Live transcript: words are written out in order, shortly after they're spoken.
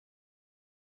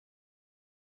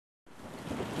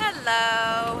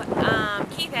Hello.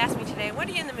 Keith asked me today, what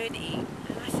are you in the mood to eat?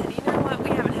 And I said, you know what, we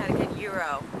haven't had a good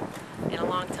gyro in a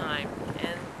long time.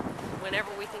 And whenever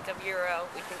we think of gyro,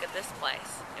 we think of this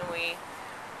place. And we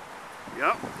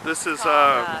this is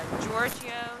Giorgio's.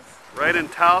 right in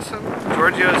Towson,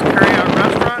 Giorgio's Carryout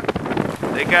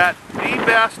restaurant. They got the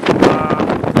best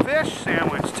fish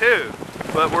sandwich too,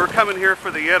 but we're coming here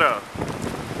for the gyro.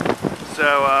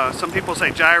 So some people say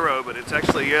gyro, but it's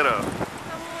actually gyro.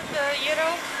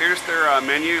 Here's their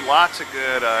menu. Lots of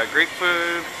good Greek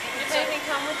food. Does anything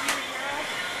come with you?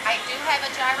 I do have a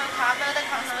gyro combo that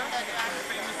comes with the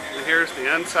gyro. And here's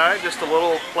the inside, just a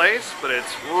little place, but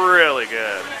it's really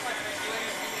good.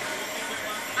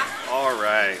 All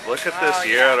right, look at this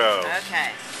gyro.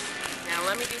 Okay. Now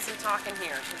let me do some talking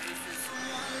here. This is,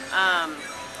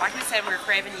 like we said, we were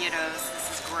craving gyros.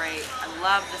 This is great. I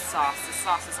love the sauce. This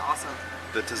sauce is awesome.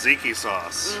 The tzatziki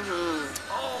sauce.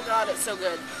 Oh God, it's so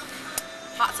good.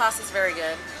 Hot sauce is very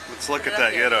good. Let's look at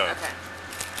that gyro. Okay.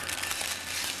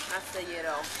 That's the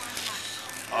gyro.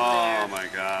 Oh my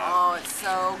God. Oh, it's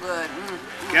so good.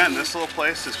 Again, this little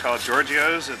place is called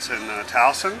Giorgio's. It's in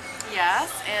Towson. Yes,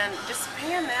 and just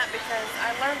pan that because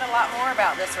I learned a lot more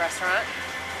about this restaurant.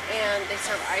 And they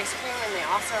serve ice cream, and they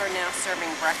also are now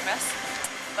serving breakfast.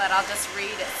 But I'll just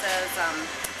read. It says,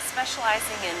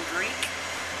 specializing in Greek,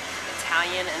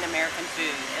 Italian, and American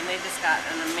food. And they just got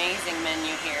an amazing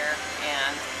menu here,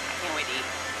 and I can't wait to eat.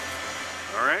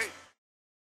 All right.